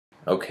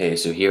Okay,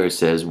 so here it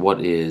says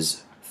what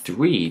is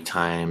 3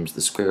 times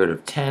the square root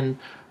of 10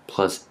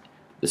 plus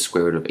the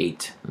square root of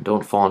 8.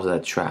 Don't fall into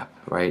that trap,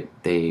 right?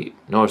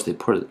 Notice they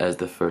put it as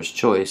the first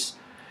choice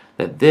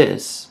that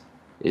this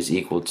is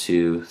equal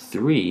to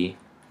 3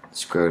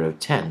 square root of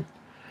 10,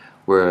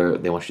 where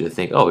they want you to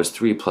think, oh, it's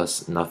 3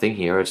 plus nothing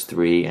here, it's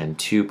 3, and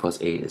 2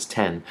 plus 8 is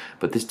 10,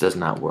 but this does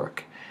not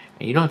work.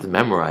 And you don't have to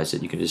memorize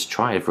it, you can just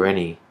try it for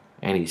any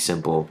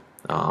simple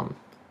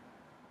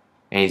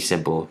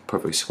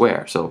perfect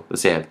square. So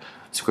let's say I have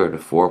the square root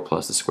of 4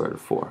 plus the square root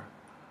of 4.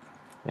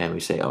 And we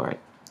say, alright,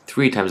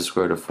 3 times the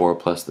square root of 4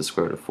 plus the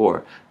square root of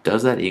 4,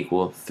 does that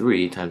equal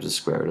 3 times the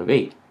square root of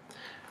 8?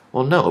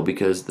 Well, no,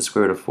 because the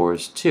square root of 4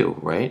 is 2,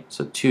 right?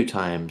 So 2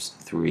 times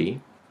 3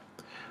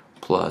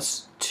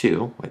 plus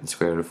 2, right, the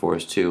square root of 4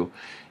 is 2,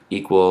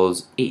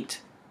 equals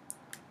 8.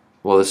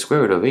 Well, the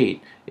square root of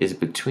 8 is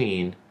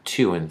between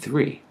 2 and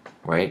 3,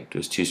 right?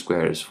 Because 2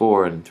 squared is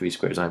 4 and 3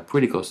 squared is 9,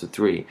 pretty close to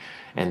 3.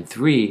 And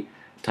 3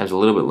 times a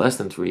little bit less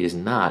than 3 is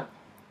not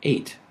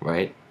 8,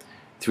 right?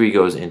 3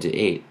 goes into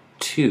 8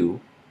 2/3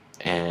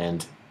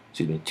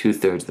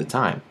 of the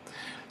time.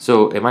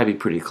 So it might be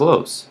pretty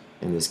close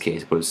in this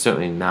case, but it's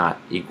certainly not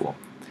equal.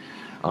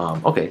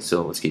 Okay,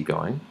 so let's keep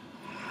going.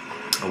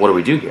 What do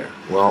we do here?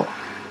 Well,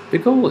 the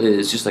goal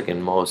is just like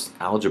in most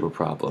algebra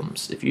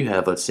problems. If you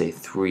have, let's say,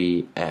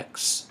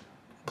 3x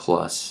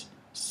plus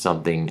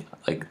something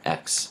like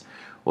x,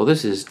 well,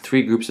 this is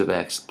 3 groups of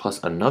x plus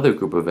another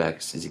group of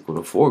x is equal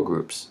to 4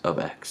 groups of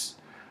x,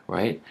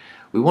 right?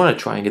 We want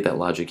to try and get that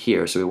logic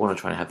here, so we want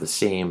to try and have the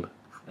same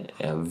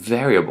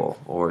variable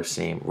or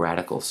same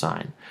radical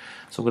sign.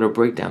 So I'm going to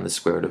break down the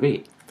square root of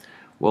 8.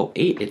 Well,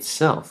 8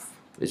 itself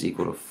is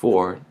equal to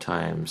 4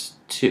 times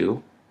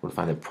 2. We'll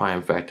find the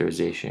prime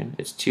factorization.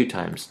 It's 2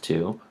 times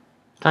 2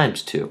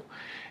 times 2.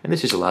 And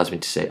this just allows me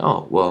to say,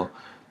 oh, well,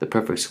 the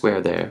perfect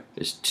square there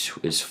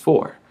is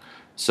 4.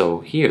 So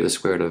here, the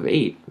square root of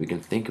 8, we can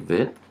think of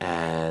it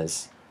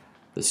as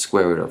the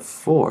square root of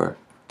 4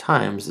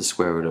 times the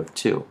square root of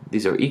 2.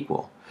 These are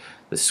equal.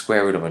 The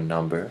square root of a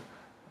number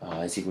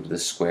is equal to the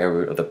square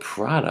root of the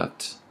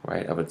product,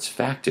 right, of its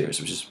factors,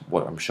 which is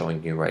what I'm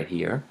showing you right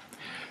here.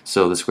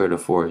 So the square root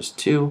of 4 is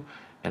 2,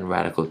 and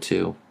radical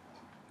 2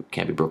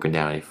 can't be broken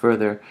down any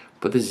further,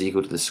 but this is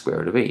equal to the square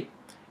root of 8.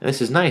 And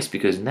this is nice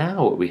because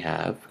now what we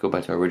have, go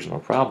back to our original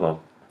problem,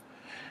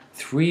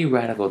 3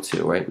 radical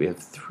 2, right? We have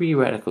 3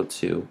 radical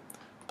 2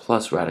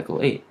 plus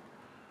radical 8.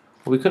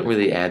 Well, we couldn't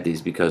really add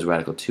these because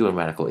radical 2 and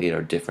radical 8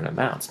 are different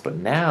amounts, but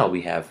now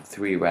we have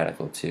 3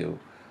 radical 2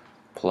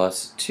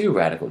 plus 2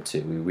 radical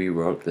 2. We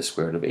rewrote the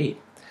square root of 8.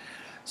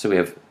 So we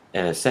have,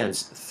 in a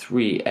sense,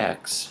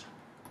 3x,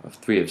 of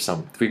 3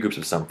 groups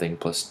of something,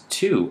 plus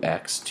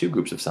 2x, 2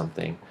 groups of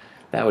something.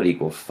 That would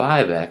equal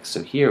 5x,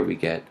 so here we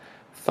get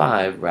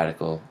 5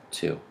 radical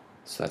 2.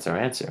 So that's our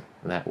answer.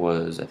 And that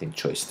was, I think,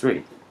 choice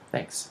 3.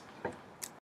 Thanks.